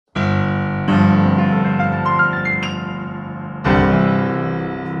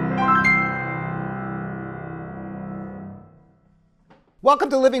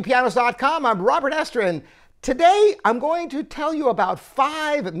Welcome to livingpianos.com. I'm Robert Estrin. Today, I'm going to tell you about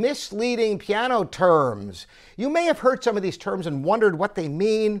 5 misleading piano terms. You may have heard some of these terms and wondered what they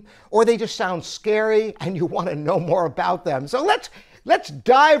mean, or they just sound scary and you want to know more about them. So let's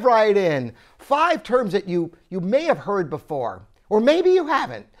dive right in. 5 terms that you may have heard before, or maybe you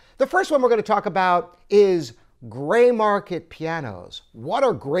haven't. The first one we're going to talk about is gray market pianos. What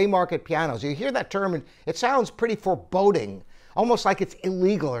are gray market pianos? You hear that term and it sounds pretty foreboding, almost like it's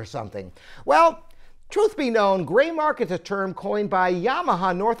illegal or something. Well, truth be known, gray market is a term coined by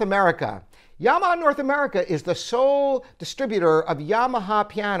Yamaha North America. Yamaha North America is the sole distributor of Yamaha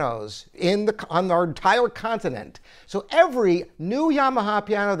pianos on our entire continent. So every new Yamaha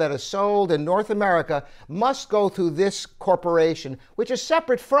piano that is sold in North America must go through this corporation, which is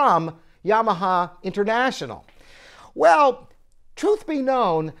separate from Yamaha International. Well, truth be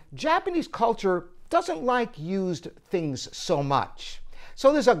known, Japanese culture doesn't like used things so much.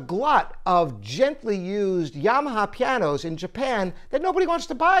 So there's a glut of gently used Yamaha pianos in Japan that nobody wants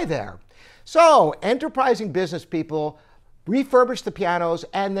to buy there. So enterprising business people refurbish the pianos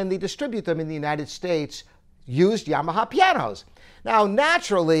and then they distribute them in the United States, used Yamaha pianos. Now,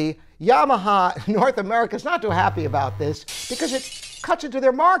 naturally, Yamaha North America is not too happy about this because it cuts into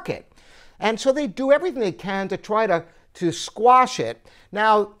their market. And so they do everything they can to try to squash it.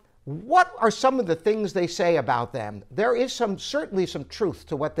 Now, what are some of the things they say about them? There is certainly some truth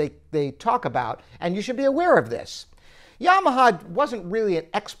to what they talk about, and you should be aware of this. Yamaha wasn't really an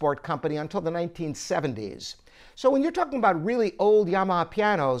export company until the 1970s. So when you're talking about really old Yamaha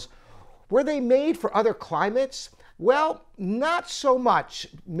pianos, were they made for other climates? Well, not so much.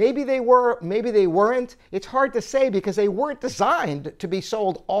 Maybe they were, maybe they weren't. It's hard to say because they weren't designed to be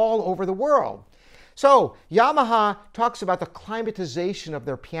sold all over the world. So Yamaha talks about the climatization of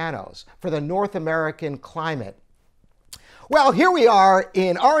their pianos for the North American climate. Well, here we are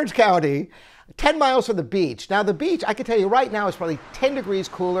in Orange County, 10 miles from the beach. Now the beach, I can tell you right now, is probably 10 degrees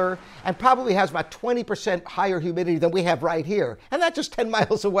cooler and probably has about 20% higher humidity than we have right here. And that's just 10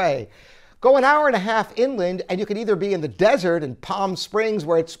 miles away. Go an hour and a half inland and you could either be in the desert in Palm Springs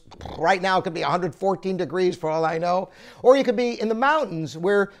where it's right now it could be 114 degrees for all I know, or you could be in the mountains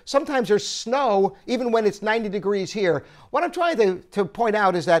where sometimes there's snow even when it's 90 degrees here. What I'm trying to point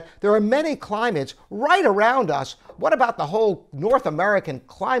out is that there are many climates right around us. What about the whole North American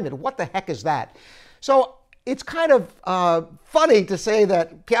climate? What the heck is that? So it's kind of funny to say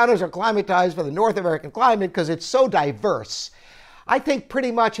that pianos are climatized for the North American climate because it's so diverse. I think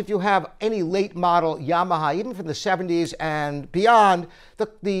pretty much if you have any late model Yamaha, even from the 70s and beyond,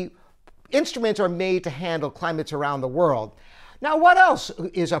 the instruments are made to handle climates around the world. Now, what else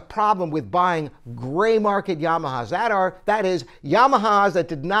is a problem with buying gray market Yamahas? That is Yamahas that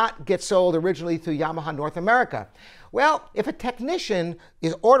did not get sold originally through Yamaha North America. Well, if a technician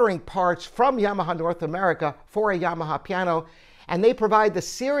is ordering parts from Yamaha North America for a Yamaha piano, and they provide the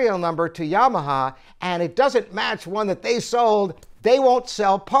serial number to Yamaha, and it doesn't match one that they sold, they won't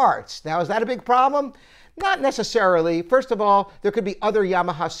sell parts. Now, is that a big problem? Not necessarily. First of all, there could be other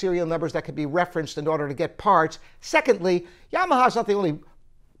Yamaha serial numbers that could be referenced in order to get parts. Secondly, Yamaha is not the only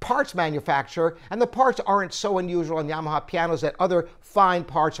parts manufacturer, and the parts aren't so unusual in Yamaha pianos that other fine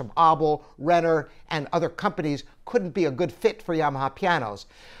parts from Abel, Renner, and other companies couldn't be a good fit for Yamaha pianos.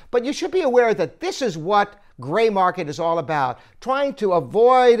 But you should be aware that this is what gray market is all about, trying to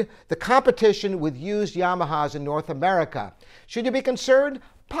avoid the competition with used Yamahas in North America. Should you be concerned?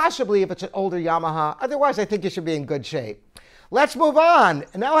 Possibly if it's an older Yamaha. Otherwise, I think you should be in good shape. Let's move on.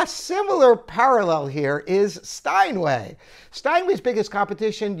 Now, a similar parallel here is Steinway. Steinway's biggest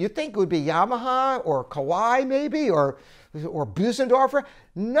competition, you think would be Yamaha or Kawai maybe, or Busendorfer?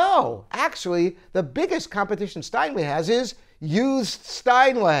 No, actually, the biggest competition Steinway has is used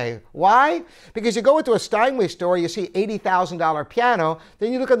Steinway. Why? Because you go into a Steinway store, you see $80,000 piano,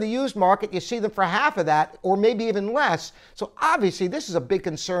 then you look on the used market, you see them for half of that, or maybe even less. So obviously, this is a big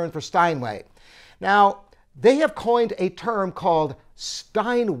concern for Steinway. Now, they have coined a term called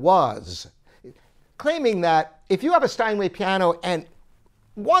Steinwas, claiming that if you have a Steinway piano and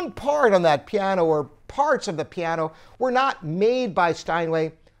one part on that piano or parts of the piano were not made by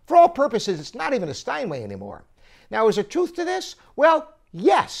Steinway, for all purposes, it's not even a Steinway anymore. Now, is there truth to this? Well,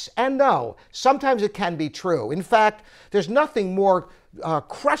 yes and no. Sometimes it can be true. In fact, there's nothing more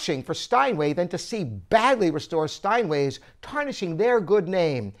crushing for Steinway than to see badly restored Steinways tarnishing their good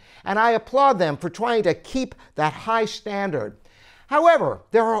name. And I applaud them for trying to keep that high standard. However,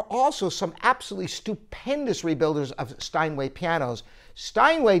 there are also some absolutely stupendous rebuilders of Steinway pianos.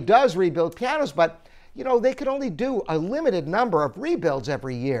 Steinway does rebuild pianos, but they could only do a limited number of rebuilds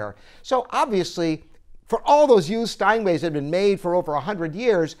every year. So obviously, For all those used Steinways that have been made for over 100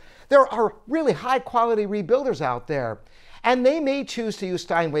 years, there are really high quality rebuilders out there, and they may choose to use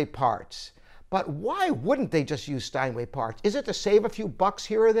Steinway parts. But why wouldn't they just use Steinway parts? Is it to save a few bucks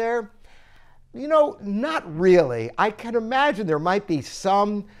here or there? You know, not really. I can imagine there might be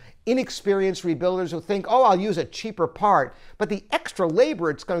some inexperienced rebuilders who think, oh, I'll use a cheaper part, but the extra labor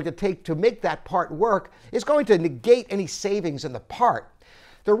it's going to take to make that part work is going to negate any savings in the part.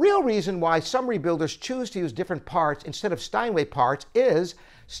 The real reason why some rebuilders choose to use different parts instead of Steinway parts is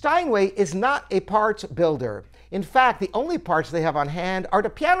Steinway is not a parts builder. In fact, the only parts they have on hand are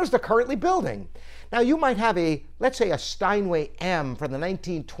the pianos they're currently building. Now, you might have let's say a Steinway M from the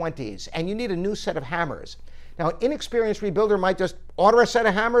 1920s, and you need a new set of hammers. Now, an inexperienced rebuilder might just order a set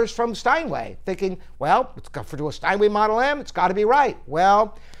of hammers from Steinway, thinking, well, it's got to do a Steinway Model M, it's got to be right.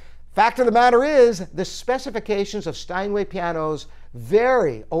 Well, fact of the matter is, the specifications of Steinway pianos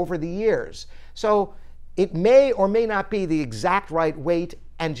vary over the years. So it may or may not be the exact right weight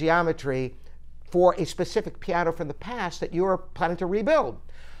and geometry for a specific piano from the past that you're planning to rebuild.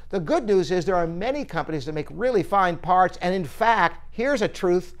 The good news is there are many companies that make really fine parts, and in fact, here's a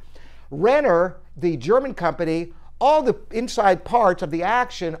truth. Renner, the German company, all the inside parts of the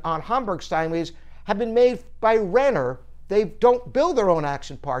action on Hamburg Steinways have been made by Renner. They don't build their own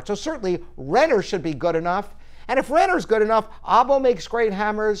action parts. So certainly Renner should be good enough. And if Renner's good enough, ABO makes great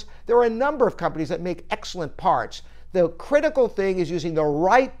hammers. There are a number of companies that make excellent parts. The critical thing is using the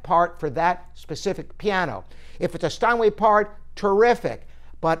right part for that specific piano. If it's a Steinway part, terrific.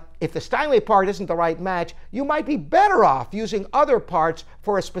 But if the Steinway part isn't the right match, you might be better off using other parts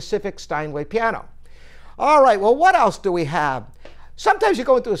for a specific Steinway piano. All right, well, what else do we have? Sometimes you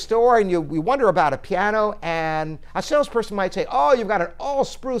go into a store and you wonder about a piano, and a salesperson might say, oh, you've got an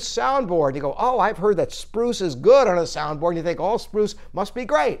all-spruce soundboard. You go, oh, I've heard that spruce is good on a soundboard. And you think all spruce must be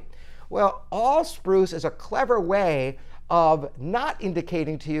great. Well, all spruce is a clever way of not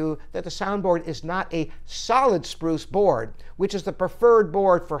indicating to you that the soundboard is not a solid spruce board, which is the preferred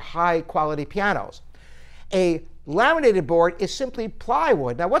board for high-quality pianos. A laminated board is simply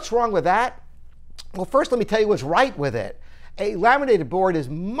plywood. Now, what's wrong with that? Well, first, let me tell you what's right with it. A laminated board is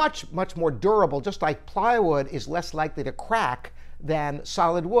much, much more durable, just like plywood is less likely to crack than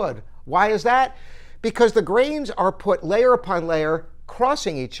solid wood. Why is that? Because the grains are put layer upon layer,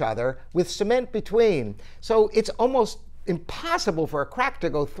 crossing each other with cement between. So it's almost impossible for a crack to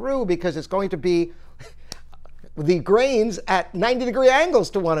go through because it's going to be the grains at 90-degree angles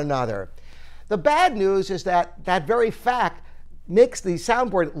to one another. The bad news is that that very fact makes the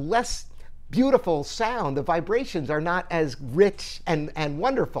soundboard less beautiful sound. The vibrations are not as rich and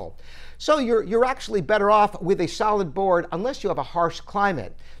wonderful. So you're actually better off with a solid board unless you have a harsh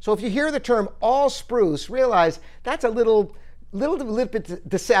climate. So if you hear the term all spruce, realize that's a little bit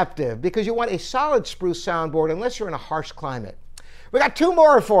deceptive, because you want a solid spruce soundboard unless you're in a harsh climate. We got two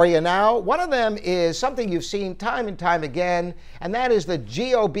more for you now. One of them is something you've seen time and time again, and that is the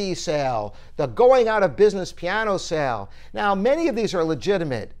GOB sale, the going out of business piano sale. Now, many of these are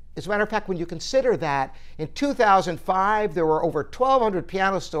legitimate. As a matter of fact, when you consider that in 2005, there were over 1,200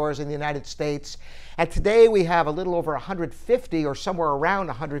 piano stores in the United States, and today we have a little over 150 or somewhere around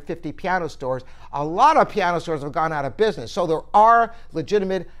 150 piano stores. A lot of piano stores have gone out of business, so there are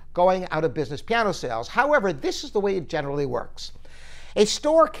legitimate going out of business piano sales. However, this is the way it generally works. A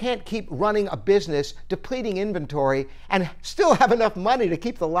store can't keep running a business, depleting inventory, and still have enough money to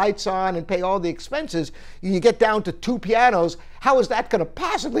keep the lights on and pay all the expenses. You get down to 2 pianos. How is that going to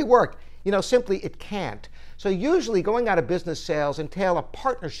possibly work? You know, simply it can't. So usually going out of business sales entail a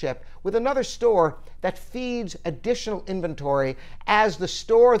partnership with another store that feeds additional inventory as the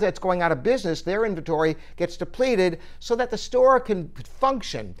store that's going out of business, their inventory gets depleted so that the store can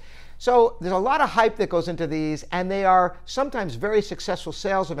function. So there's a lot of hype that goes into these, and they are sometimes very successful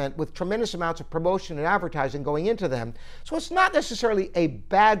sales events with tremendous amounts of promotion and advertising going into them. So it's not necessarily a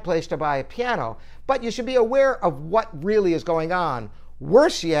bad place to buy a piano, but you should be aware of what really is going on.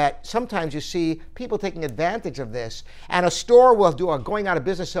 Worse yet, sometimes you see people taking advantage of this, and a store will do a going out of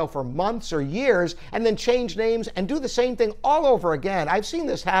business sale for months or years and then change names and do the same thing all over again. I've seen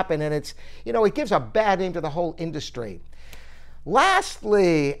this happen, and it gives a bad name to the whole industry.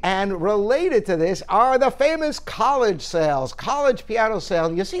 Lastly, and related to this, are the famous college sales, college piano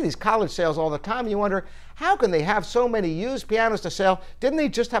sales. You see these college sales all the time, and you wonder, how can they have so many used pianos to sell? Didn't they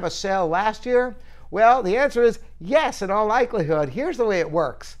just have a sale last year? Well, the answer is yes, in all likelihood. Here's the way it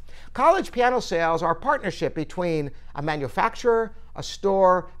works. College piano sales are a partnership between a manufacturer, a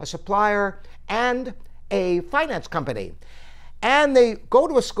store, a supplier, and a finance company. And they go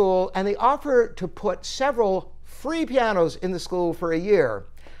to a school and they offer to put several free pianos in the school for a year.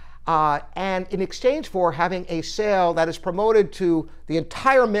 and in exchange for having a sale that is promoted to the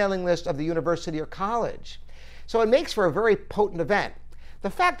entire mailing list of the university or college. So it makes for a very potent event. The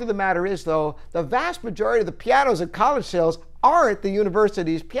fact of the matter is, though, the vast majority of the pianos at college sales aren't the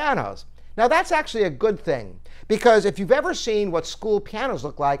university's pianos. Now, that's actually a good thing, because if you've ever seen what school pianos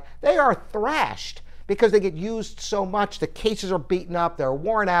look like, they are thrashed because they get used so much. The cases are beaten up, they're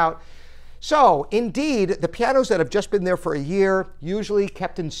worn out. So, indeed, the pianos that have just been there for a year, usually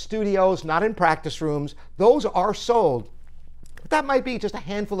kept in studios, not in practice rooms, those are sold. But that might be just a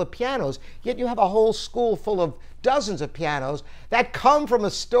handful of pianos, yet you have a whole school full of dozens of pianos that come from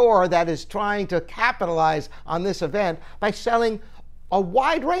a store that is trying to capitalize on this event by selling a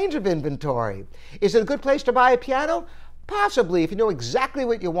wide range of inventory. Is it a good place to buy a piano? Possibly, if you know exactly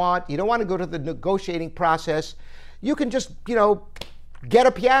what you want, you don't want to go to the negotiating process, you can just, get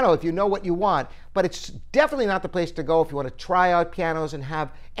a piano if you know what you want. But it's definitely not the place to go if you want to try out pianos and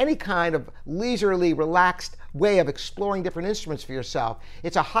have any kind of leisurely, relaxed way of exploring different instruments for yourself.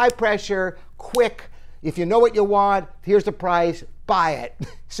 It's a high pressure, quick, if you know what you want, here's the price, buy it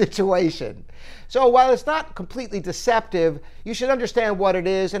situation. So while it's not completely deceptive, you should understand what it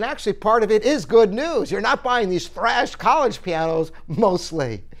is, and actually part of it is good news. You're not buying these thrashed college pianos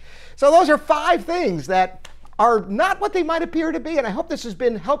mostly. So those are 5 things that are not what they might appear to be, and I hope this has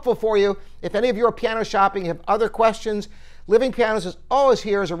been helpful for you. If any of you are piano shopping, you have other questions, Living Pianos is always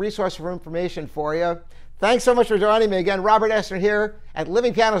here as a resource for information for you. Thanks so much for joining me again. Robert Estrin here at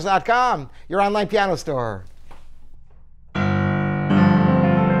livingpianos.com, your online piano store.